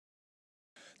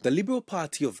The Liberal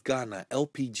Party of Ghana,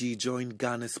 LPG, joined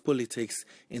Ghana's politics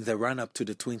in the run-up to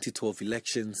the 2012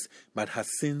 elections, but has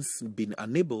since been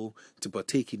unable to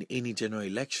partake in any general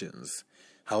elections.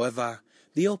 However,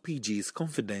 the LPG is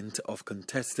confident of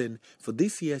contesting for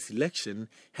this year's election,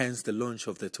 hence the launch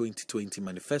of the 2020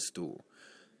 manifesto.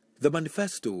 The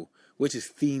manifesto, which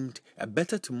is themed A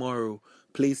Better Tomorrow,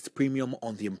 placed premium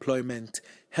on the employment,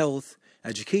 health,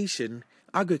 education,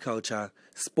 agriculture,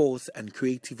 sports and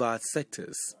creative arts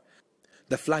sectors.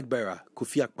 The flag bearer,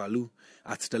 Kofi Akpaloo,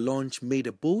 at the launch made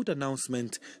a bold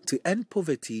announcement to end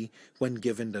poverty when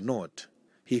given the nod.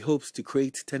 He hopes to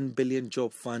create 10 billion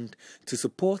job fund to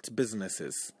support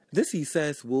businesses. This, he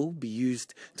says, will be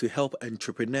used to help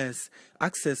entrepreneurs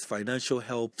access financial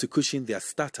help to cushion their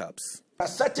startups. We are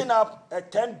setting up a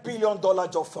 $10 billion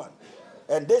job fund,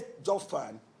 and this job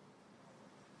fund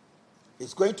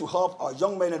is going to help our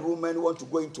young men and women who want to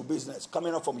go into business,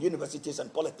 coming up from universities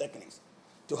and polytechnics,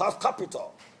 to have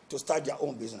capital to start their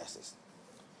own businesses.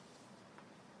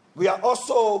 We are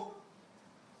also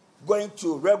going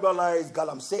to regularize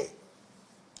galamsey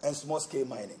and small-scale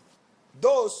mining.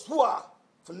 Those who have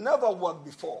never worked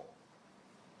before,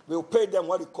 we'll pay them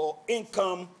what we call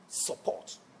income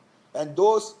support. And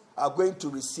those are going to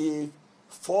receive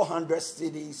 400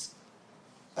 cedis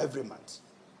every month.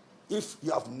 If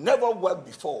you have never worked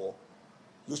before,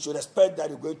 you should expect that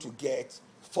you're going to get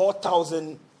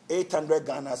 4,800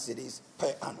 Ghana cedis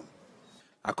per annum.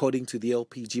 According to the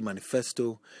LPG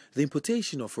manifesto, the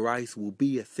importation of rice will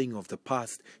be a thing of the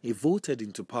past if voted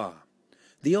into power.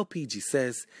 The LPG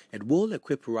says it will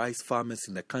equip rice farmers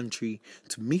in the country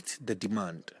to meet the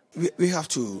demand. We have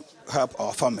to help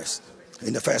our farmers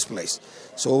in the first place.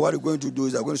 So what we're going to do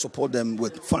is we're going to support them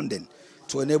with funding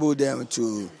to enable them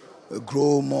to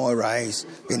grow more rice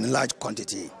in large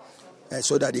quantity,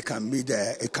 so that it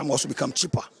can also become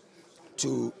cheaper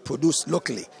to produce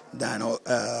locally than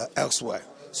elsewhere.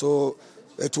 So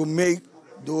it will make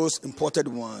those imported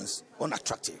ones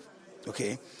unattractive.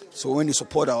 Okay, so when you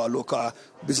support our local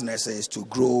businesses to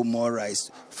grow more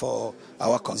rice for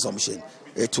our consumption,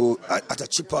 it will at a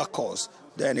cheaper cost.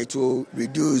 Then it will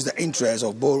reduce the interest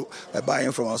of both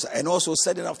buying from us and also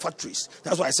setting up factories.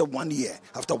 That's why I said 1 year.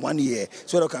 After 1 year,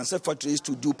 so they can set factories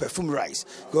to do perfume rice.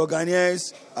 The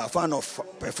Ghanaians are fan of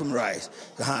perfume rice,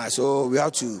 so we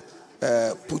have to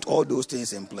put all those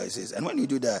things in places. And when you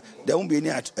do that, there won't be any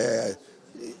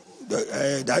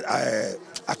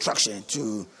attraction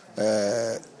to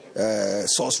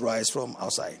source rice from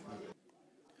outside.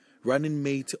 Running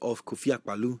mate of Kofi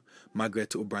Akpaloo,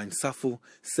 Margaret O'Brien-Safo,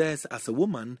 says as a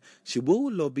woman, she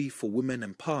will lobby for women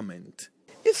empowerment.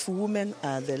 If women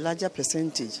are the larger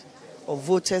percentage of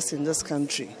voters in this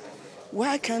country,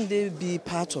 why can't they be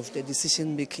part of the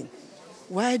decision making?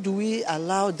 Why do we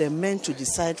allow the men to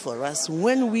decide for us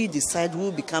when we decide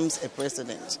who becomes a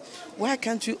president? Why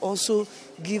can't we also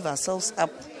give ourselves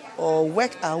up or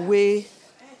work our way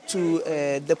to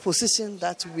the position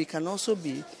that we can also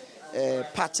be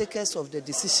partakers of the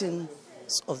decisions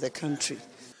of the country?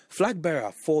 Flag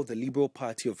bearer for the Liberal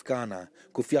Party of Ghana,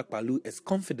 Kofi Akpaloo, is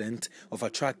confident of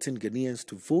attracting Ghanaians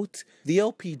to vote the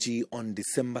LPG on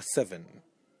December 7.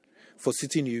 For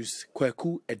Citi News,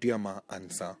 Kwaku, Aduamah,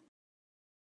 Ansah.